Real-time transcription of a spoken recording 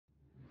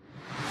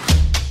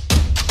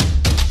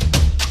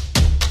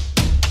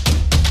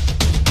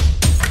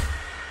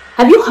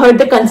Have you heard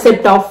the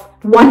concept of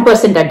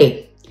 1% a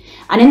day?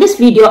 And in this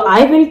video,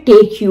 I will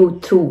take you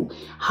through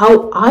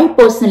how I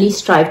personally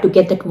strive to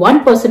get that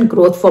 1%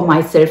 growth for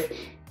myself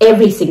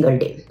every single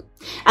day.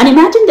 And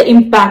imagine the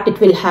impact it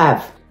will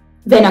have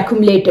when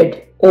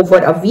accumulated over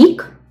a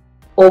week,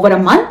 over a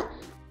month,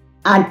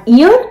 an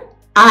year,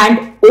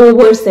 and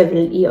over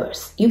several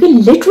years. You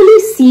can literally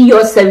see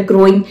yourself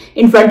growing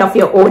in front of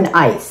your own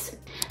eyes.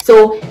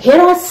 So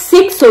here are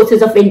 6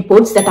 sources of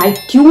inputs that I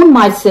tune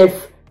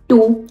myself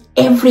to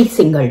every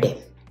single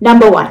day.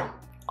 Number 1,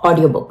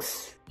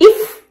 audiobooks.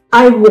 If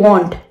I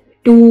want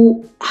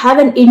to have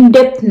an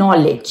in-depth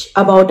knowledge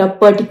about a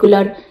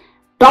particular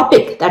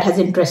topic that has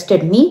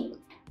interested me,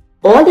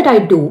 all that I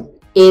do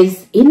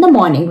is in the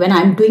morning when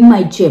I'm doing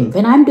my gym,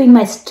 when I'm doing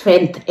my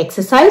strength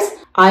exercise,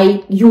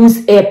 I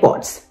use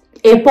AirPods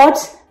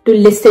to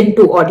listen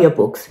to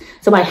audiobooks.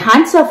 So my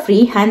hands are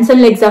free, hands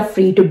and legs are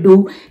free to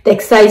do the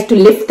exercise, to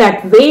lift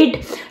that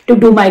weight, to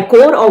do my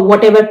core or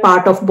whatever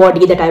part of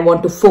body that I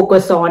want to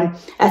focus on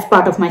as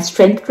part of my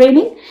strength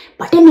training.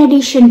 But in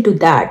addition to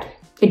that,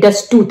 it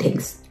does 2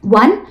 things.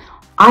 1,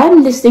 I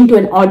am listening to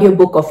an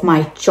audiobook of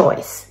my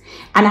choice.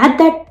 And at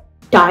that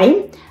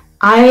time,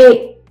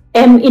 I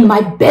am in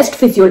my best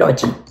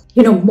physiology.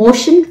 You know,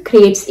 motion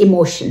creates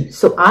emotion.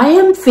 So I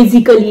am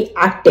physically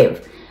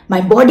active. My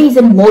body is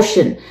in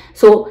motion.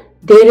 So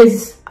there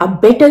is a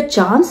better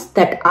chance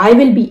that I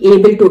will be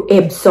able to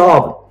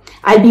absorb.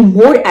 I'll be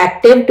more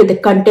active to the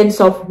contents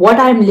of what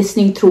I'm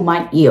listening through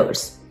my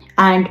ears.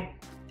 And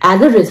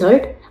as a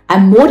result,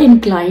 I'm more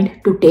inclined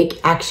to take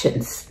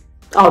actions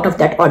out of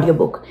that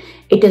audiobook.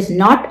 It is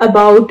not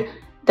about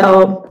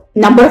the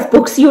number of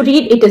books you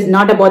read. It is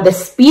not about the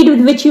speed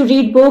with which you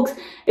read books.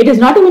 It is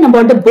not even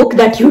about the book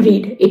that you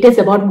read. It is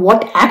about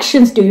what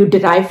actions do you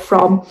derive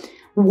from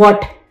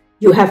what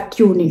you have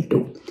tuned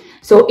into.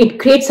 So it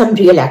creates some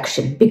real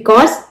action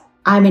because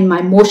I'm in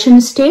my motion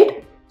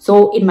state,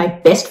 so in my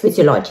best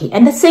physiology.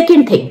 And the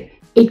second thing,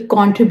 it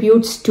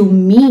contributes to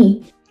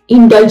me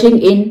indulging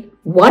in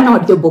one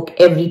audiobook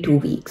every 2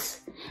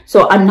 weeks.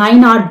 So a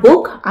 9-hour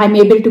book, I'm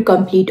able to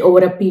complete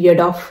over a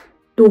period of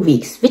 2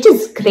 weeks, which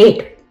is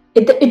great.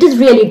 It is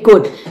really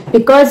good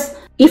because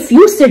if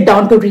you sit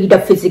down to read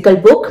a physical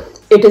book,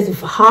 it is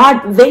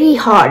very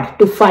hard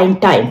to find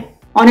time.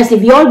 Honestly,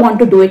 we all want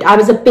to do it. I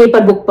was a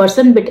paper book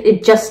person, but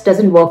it just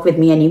doesn't work with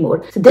me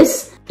anymore. So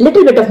this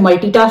little bit of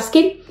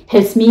multitasking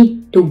helps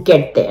me to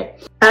get there.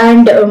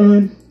 And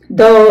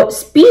the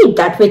speed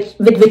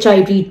with which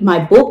I read my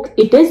book,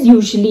 it is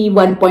usually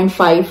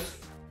 1.5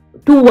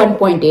 to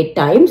 1.8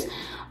 times,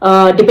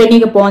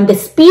 depending upon the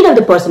speed of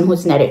the person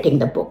who's narrating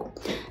the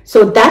book.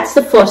 So that's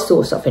the first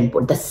source of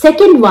input. The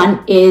second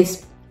one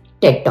is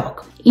TED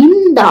Talk.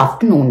 In the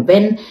afternoon,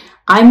 when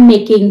I'm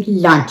making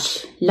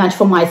lunch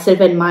for myself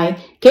and my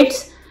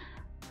kids,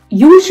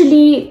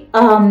 usually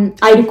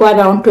I require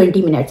around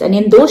 20 minutes. And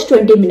in those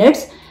 20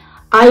 minutes,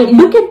 I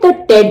look at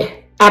the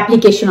TED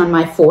application on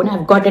my phone.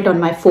 I've got it on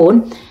my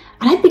phone.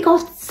 And I pick out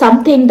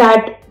something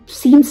that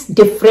seems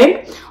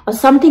different or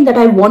something that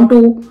I want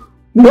to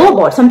know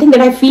about, something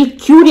that I feel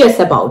curious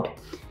about.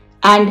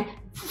 And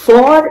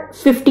for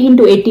 15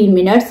 to 18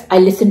 minutes, I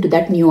listen to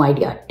that new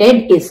idea.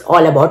 TED is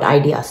all about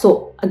ideas.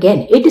 So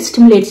again, it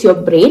stimulates your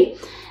brain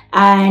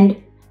and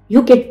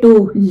you get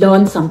to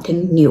learn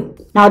something new.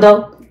 Now,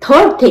 the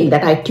third thing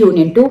that I tune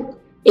into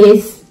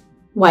is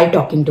while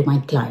talking to my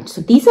clients.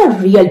 So these are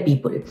real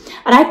people.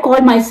 And I call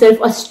myself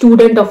a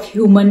student of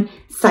human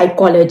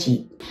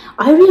psychology.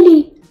 I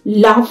really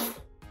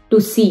love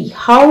to see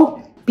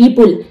how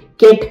people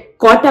get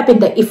caught up in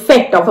the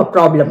effect of a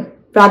problem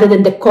rather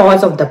than the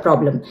cause of the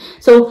problem.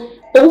 So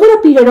over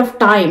a period of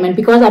time, and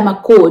because I'm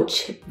a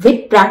coach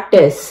with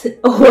practice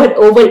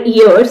over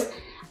years,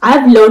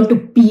 I've learned to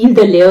peel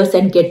the layers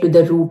and get to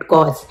the root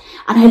cause.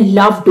 And I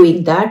love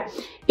doing that.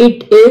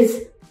 It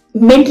is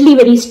mentally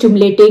very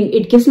stimulating.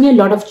 It gives me a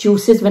lot of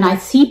juices when I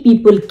see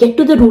people get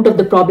to the root of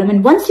the problem.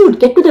 And once you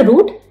get to the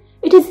root,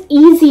 it is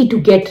easy to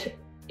get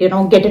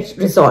it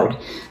resolved.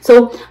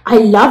 So I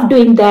love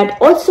doing that.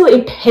 Also,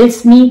 it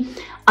helps me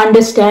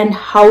understand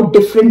how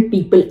different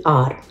people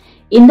are.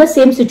 In the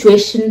same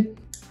situation,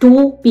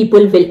 2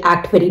 people will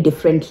act very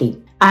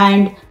differently.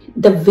 And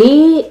the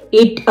way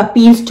it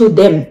appeals to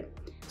them,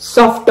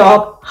 soft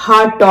talk,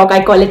 hard talk,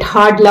 I call it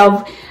hard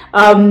love,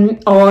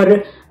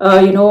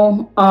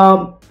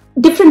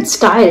 different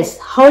styles,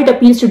 how it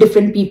appeals to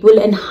different people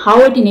and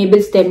how it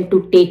enables them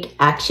to take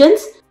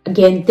actions.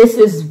 Again, this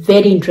is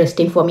very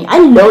interesting for me. I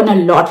learn a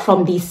lot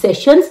from these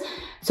sessions.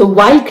 So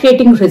while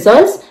creating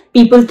results,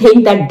 people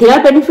think that they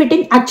are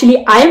benefiting.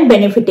 Actually, I am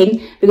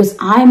benefiting because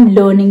I am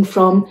learning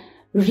from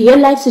real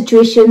life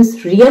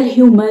situations, real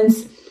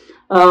humans.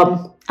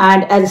 And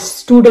as a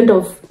student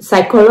of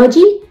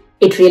psychology,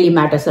 it really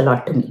matters a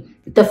lot to me.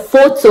 The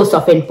fourth source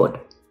of input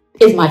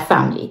is my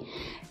family.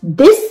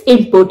 This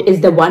input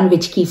is the one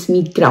which keeps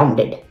me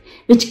grounded,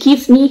 which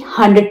keeps me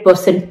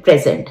 100%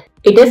 present.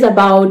 It is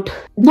about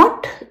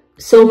not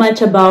so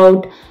much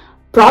about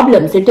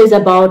problems. It is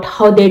about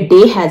how their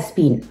day has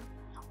been.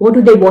 What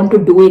do they want to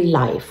do in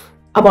life?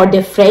 About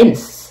their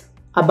friends,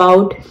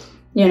 about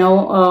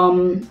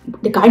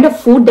the kind of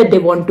food that they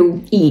want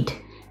to eat,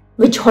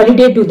 which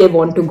holiday do they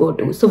want to go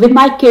to. So with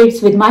my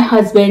kids, with my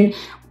husband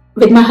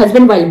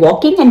while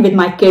walking, and with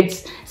my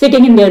kids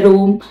sitting in their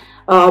room,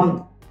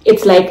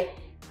 it's like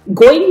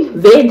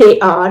going where they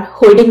are,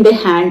 holding their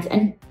hands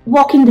and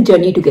walking the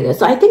journey together.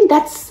 So I think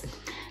that's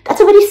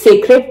a very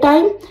sacred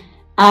time,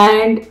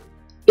 and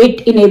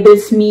it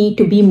enables me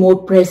to be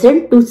more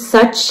present to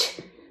such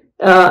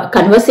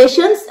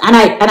conversations, and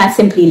I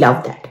simply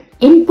love that.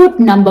 Input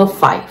number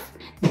 5,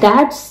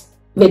 that's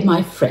with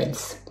my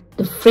friends.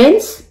 The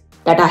friends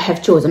that I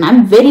have chosen.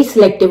 I'm very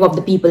selective of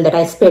the people that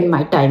I spend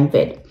my time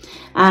with.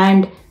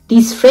 And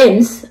these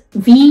friends,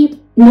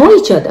 we know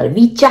each other,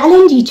 we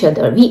challenge each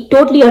other, we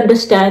totally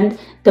understand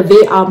the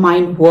way our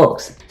mind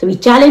works. So we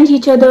challenge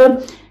each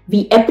other,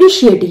 we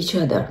appreciate each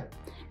other.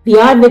 We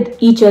are with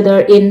each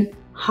other in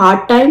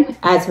hard time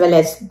as well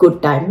as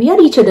good time. We are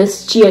each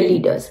other's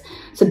cheerleaders.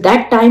 So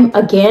that time,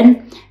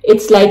 again,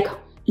 it's like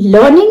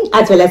learning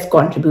as well as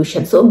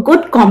contribution. So a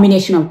good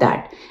combination of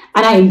that.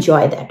 And I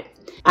enjoy that.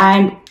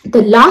 And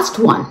the last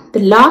one, the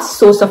last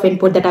source of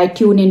input that I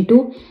tune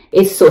into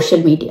is social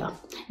media.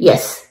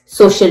 Yes,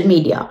 social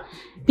media.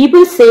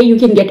 People say you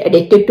can get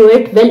addicted to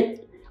it. Well,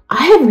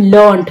 I have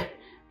learned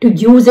to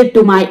use it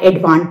to my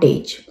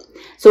advantage.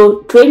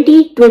 So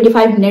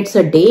 20-25 minutes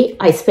a day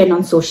I spend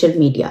on social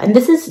media. And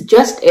this is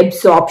just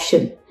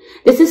absorption.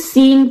 This is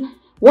seeing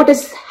what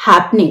is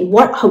happening,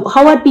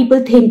 how are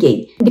people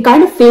thinking, the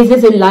kind of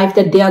phases in life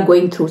that they are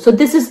going through. So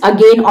this is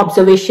again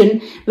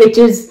observation, which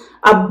is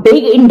a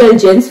big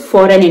indulgence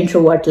for an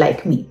introvert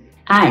like me.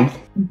 And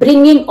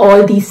bringing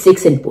all these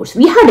 6 inputs.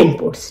 We had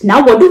inputs.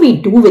 Now what do we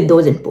do with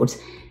those inputs?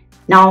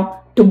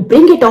 Now to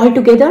bring it all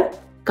together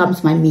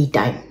comes my me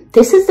time.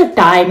 This is the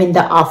time in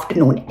the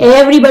afternoon.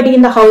 Everybody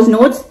in the house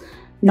knows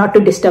not to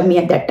disturb me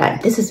at that time.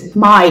 This is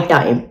my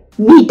time,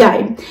 me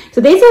time.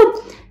 So there's a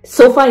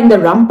sofa in the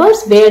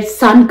rumpers where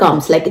sun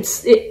comes, like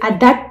it's at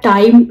that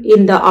time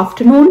in the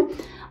afternoon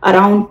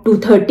around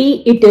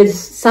 2:30,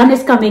 sun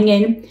is coming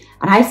in,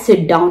 and I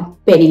sit down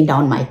penning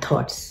down my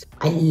thoughts.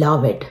 I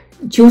love it.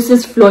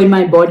 Juices flow in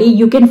my body.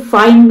 You can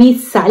find me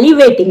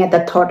salivating at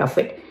the thought of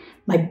it.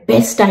 My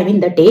best time in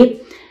the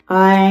day.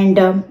 And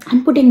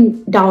I'm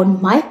putting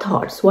down my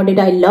thoughts. What did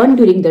I learn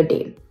during the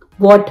day?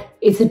 What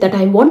is it that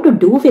I want to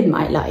do with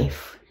my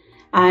life?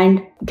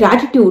 And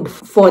gratitude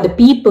for the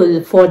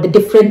people, for the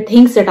different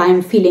things that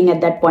I'm feeling at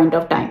that point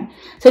of time.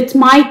 So it's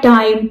my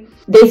time.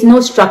 There's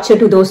no structure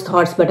to those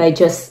thoughts, but I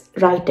just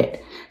write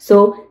it.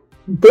 So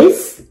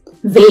this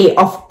way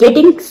of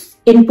getting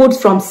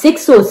inputs from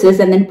 6 sources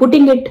and then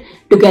putting it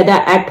together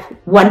at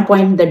one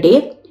point in the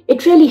day,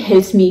 it really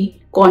helps me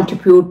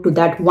contribute to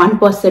that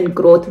 1%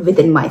 growth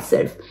within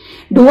myself.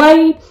 Do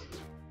I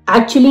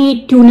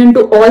actually tune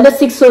into all the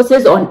 6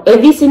 sources on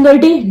every single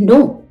day?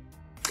 No.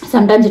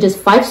 Sometimes it is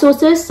 5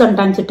 sources,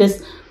 sometimes it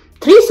is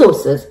 3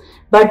 sources,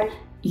 but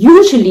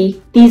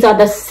usually these are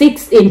the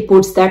 6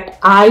 inputs that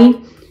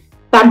I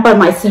pamper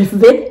myself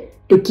with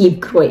to keep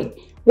growing.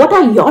 What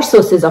are your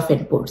sources of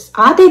inputs?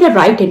 Are they the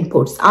right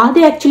inputs? Are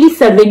they actually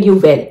serving you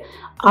well?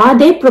 Are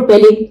they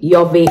propelling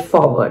your way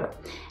forward?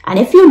 And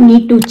if you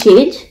need to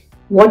change,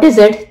 what is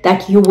it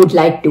that you would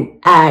like to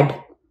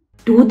add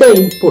to the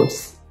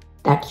inputs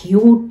that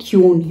you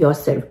tune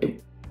yourself to?